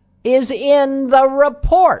is in the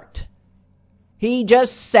report. He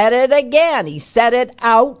just said it again. He said it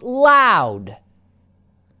out loud.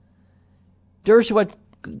 Dershowitz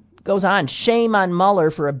goes on, "Shame on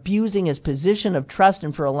Mueller for abusing his position of trust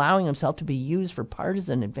and for allowing himself to be used for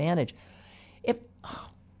partisan advantage."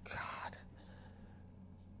 Oh, God.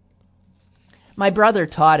 My brother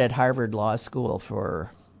taught at Harvard Law School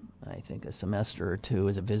for, I think, a semester or two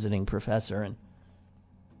as a visiting professor, and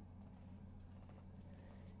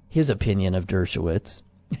his opinion of Dershowitz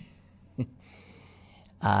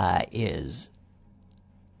is,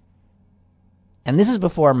 and this is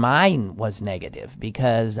before mine was negative,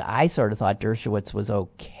 because I sort of thought Dershowitz was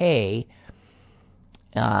okay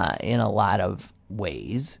in a lot of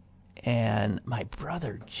ways, and my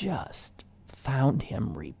brother just found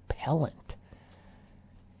him repellent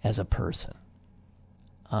as a person.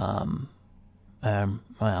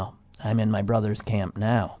 Well, I'm in my brother's camp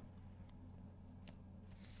now.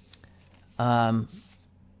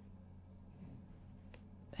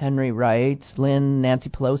 Henry writes, Lynn, Nancy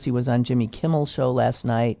Pelosi was on Jimmy Kimmel's show last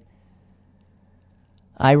night.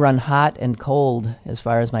 I run hot and cold as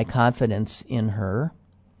far as my confidence in her.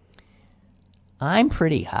 I'm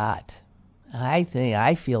pretty hot.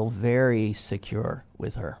 I feel very secure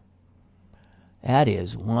with her. That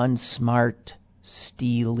is one smart,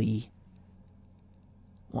 steely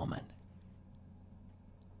woman.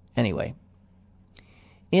 Anyway,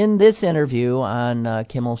 in this interview on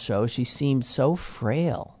Kimmel's show, she seemed so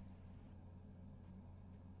frail.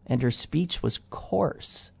 And her speech was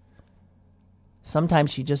coarse. Sometimes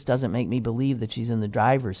she just doesn't make me believe that she's in the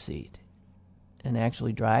driver's seat and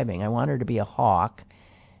actually driving. I want her to be a hawk,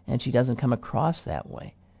 and she doesn't come across that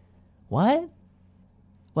way. What?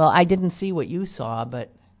 Well, I didn't see what you saw,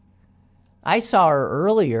 but I saw her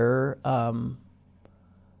earlier.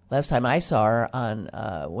 Last time I saw her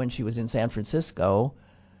on when she was in San Francisco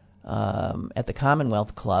at the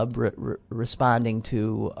Commonwealth Club, responding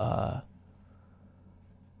to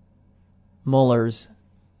Mueller's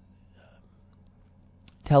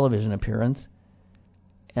television appearance,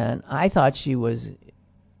 and I thought she was,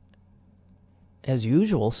 as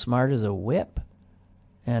usual, smart as a whip.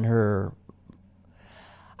 And her,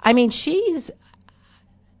 I mean,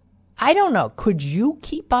 I don't know, could you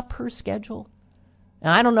keep up her schedule?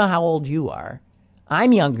 Now, I don't know how old you are.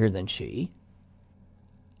 I'm younger than she.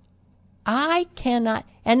 I cannot,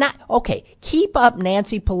 keep up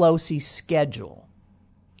Nancy Pelosi's schedule.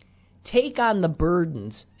 Take on the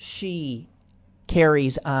burdens she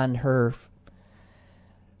carries on her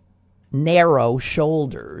narrow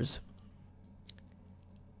shoulders,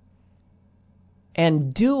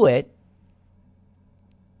 and do it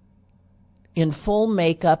in full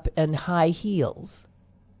makeup and high heels.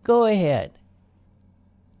 Go ahead.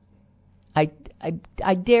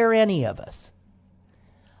 I dare any of us.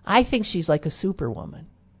 I think she's like a superwoman.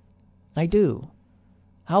 I do.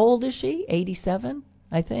 How old is she? 87,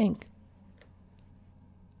 I think.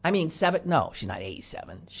 I mean, no, she's not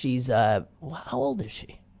 87. She's, how old is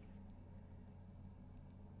she?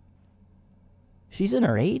 She's in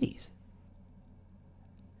her 80s.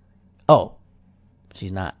 Oh,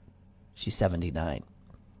 she's not. She's 79.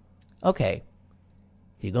 Okay.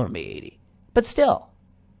 She's going to be 80. But still,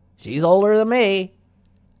 she's older than me.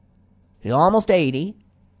 She's almost 80.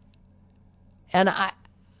 And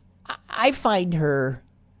I find her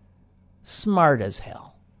smart as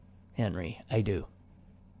hell, Henry. I do.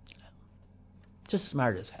 Just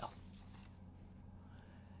smart as hell.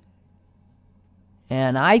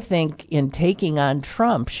 And I think in taking on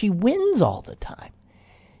Trump, she wins all the time.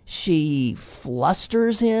 She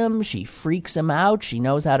flusters him, she freaks him out, she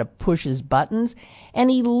knows how to push his buttons, and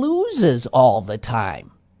he loses all the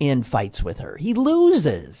time in fights with her. He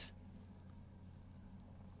loses.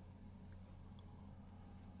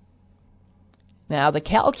 Now, the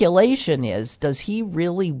calculation is, does he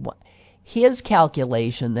really, his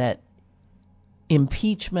calculation that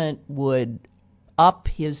impeachment would up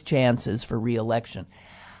his chances for re-election.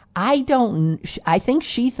 I think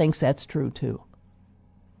she thinks that's true too.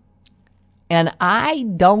 And I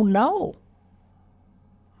don't know.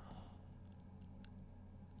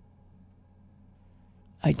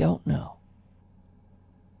 I don't know.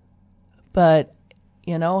 But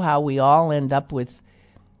you know how we all end up with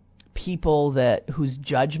people whose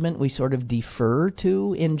judgment we sort of defer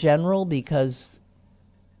to in general because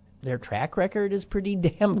their track record is pretty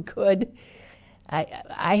damn good.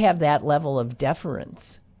 I have that level of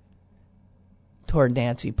deference toward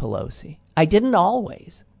Nancy Pelosi. I didn't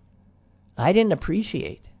always. I didn't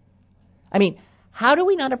appreciate. I mean, how do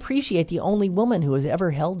we not appreciate the only woman who has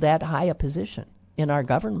ever held that high a position in our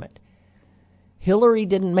government? Hillary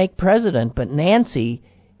didn't make president, but Nancy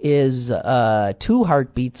is 2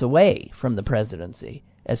 heartbeats away from the presidency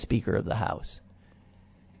as Speaker of the House,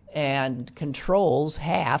 and controls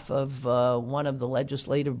half of one of the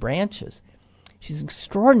legislative branches. She's an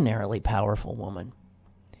extraordinarily powerful woman.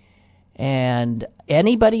 And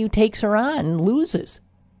anybody who takes her on loses,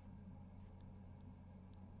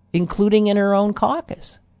 including in her own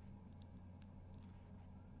caucus.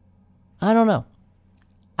 I don't know.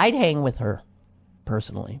 I'd hang with her,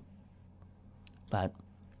 personally. But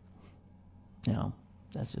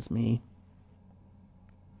That's just me.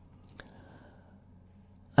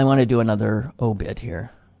 I want to do another obit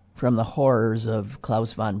here. From the horrors of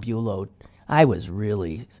Klaus von Bülow, I was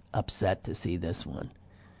really upset to see this one,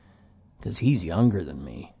 because he's younger than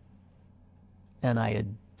me, and I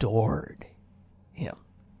adored him.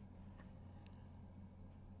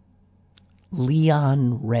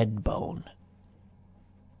 Leon Redbone.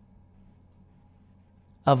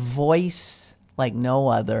 A voice like no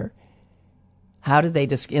other. How did they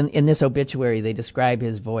in this obituary they describe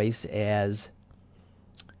his voice as,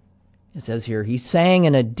 it says here, he sang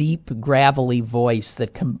in a deep, gravelly voice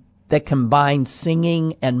that combined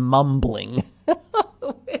singing and mumbling.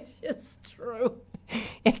 Which is true.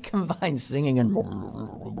 It combines singing and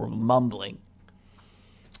mumbling.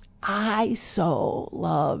 I so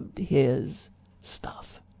loved his stuff.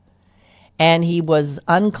 And he was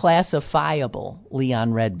unclassifiable,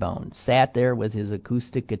 Leon Redbone. Sat there with his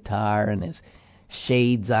acoustic guitar and his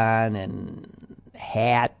shades on and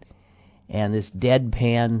hat and this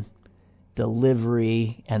deadpan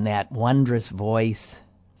delivery and that wondrous voice.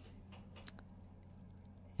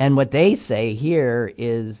 And what they say here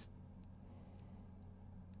is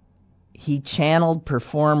he channeled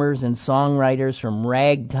performers and songwriters from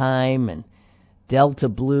ragtime and Delta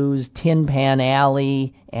blues, Tin Pan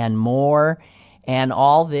Alley, and more. And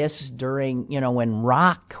all this during, when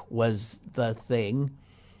rock was the thing.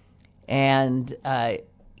 And I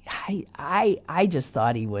just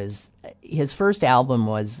thought his first album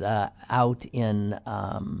was out in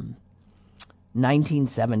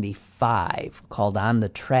 1975 called On the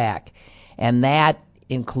Track. And that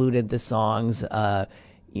included the songs,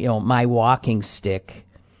 My Walking Stick.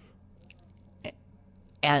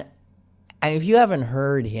 And if you haven't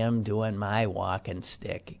heard him doing My Walking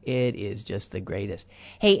Stick, it is just the greatest.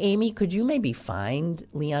 Hey, Amy, could you maybe find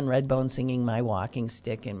Leon Redbone singing My Walking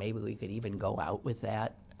Stick, and maybe we could even go out with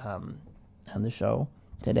that on the show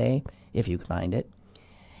today, if you can find it.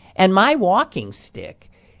 And My Walking Stick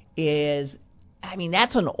is,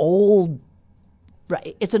 that's an old,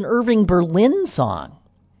 it's an Irving Berlin song.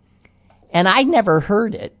 And I never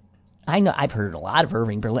heard it. I know I've heard a lot of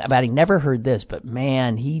Irving Berlin, but I never heard this. But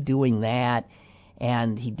man, he doing that,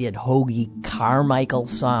 and he did Hoagie Carmichael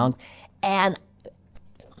songs, and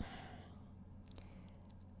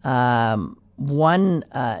one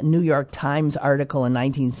New York Times article in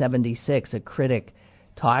 1976, a critic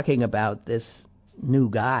talking about this new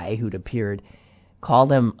guy who'd appeared,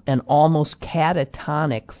 called him an almost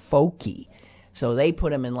catatonic folkie. So they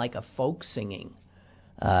put him in like a folk singing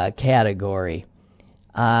category.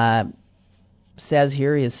 Says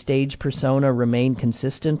here his stage persona remained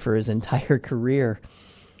consistent for his entire career.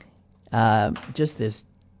 Just this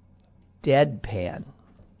deadpan.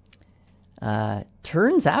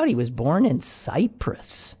 Turns out he was born in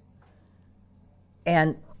Cyprus.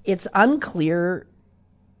 And it's unclear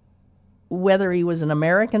whether he was an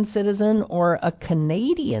American citizen or a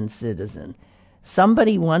Canadian citizen.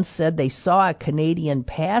 Somebody once said they saw a Canadian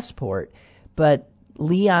passport, but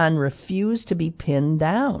Leon refused to be pinned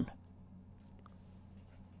down.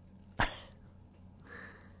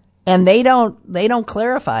 And they don't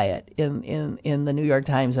clarify it in the New York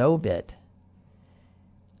Times obit.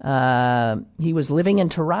 He was living in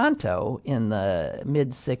Toronto in the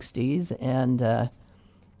mid-'60s, and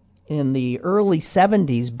in the early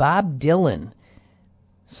 70s, Bob Dylan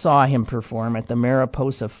saw him perform at the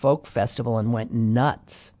Mariposa Folk Festival and went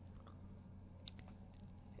nuts.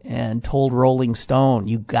 And told Rolling Stone,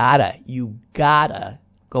 you gotta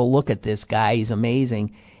go look at this guy. He's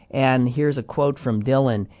amazing. And here's a quote from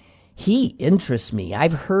Dylan. He interests me.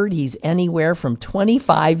 I've heard he's anywhere from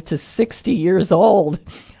 25 to 60 years old.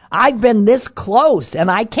 I've been this close, and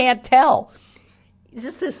I can't tell. He's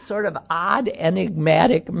just this sort of odd,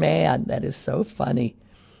 enigmatic man that is so funny.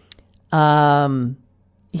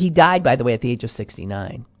 He died, by the way, at the age of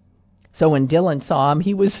 69. So when Dylan saw him,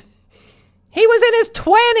 he was in his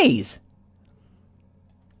 20s.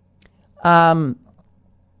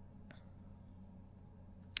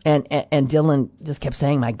 And Dylan just kept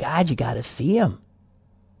saying, my God, you got to see him.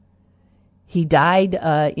 He died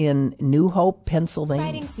in New Hope,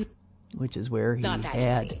 Pennsylvania, which is where he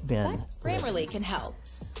had easy. Been. But Grammarly can help.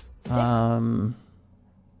 Wow,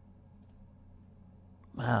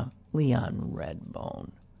 Leon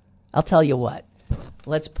Redbone. I'll tell you what.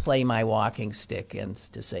 Let's play My Walking Stick and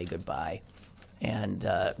to say goodbye, and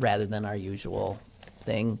rather than our usual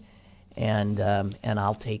thing, and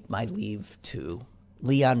I'll take my leave to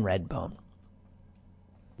Leon Redbone.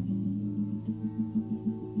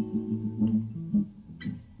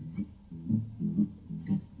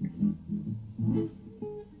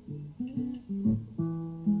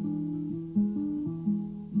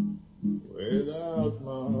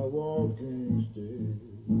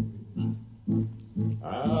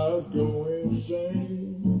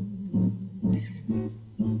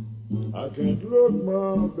 can't look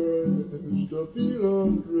my best, I feel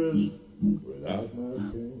undressed without my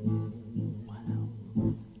cane.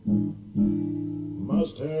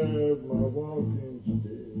 Must have my walking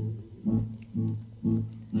stick,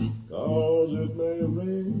 'cause it may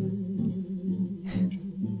rain.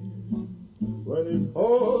 When it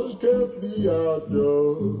pours, can't be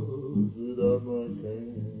outdoors without my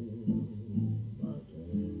cane.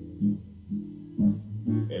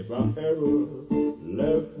 If I ever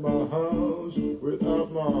left my house without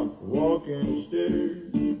my walking stick,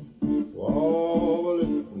 oh, well,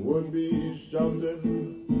 it would be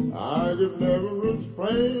something I could never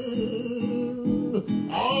explain.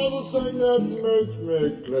 All the thing that makes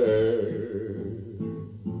me clear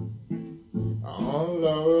on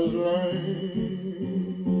Lover's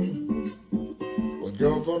Lane would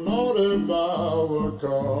go for naught if I were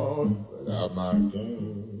caught without my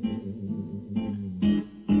cane.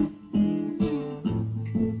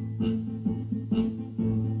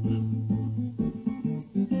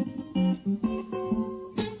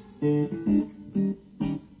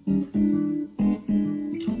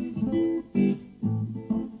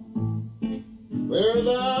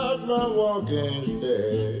 Without my walking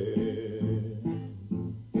stick,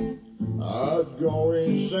 I'd go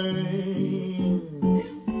insane.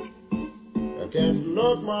 I can't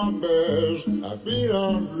look my best, I feel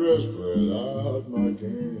undressed without my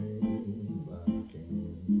cane.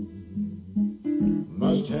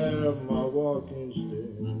 Must have my walking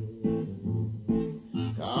stick,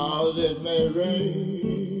 'cause it may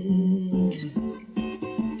rain.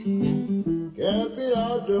 Can't be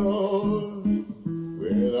outdoors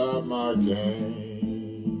without my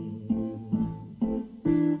cane.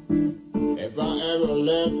 If I ever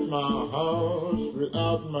left my house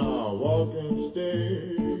without my walking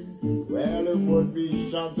stick, well, it would be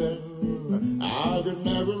something I could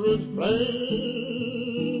never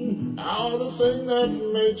explain. Now the thing that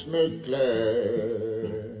makes me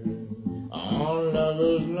glad on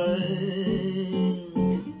Lover's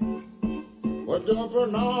Lane would go for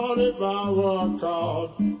naught if I were caught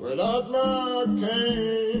without my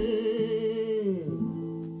cane.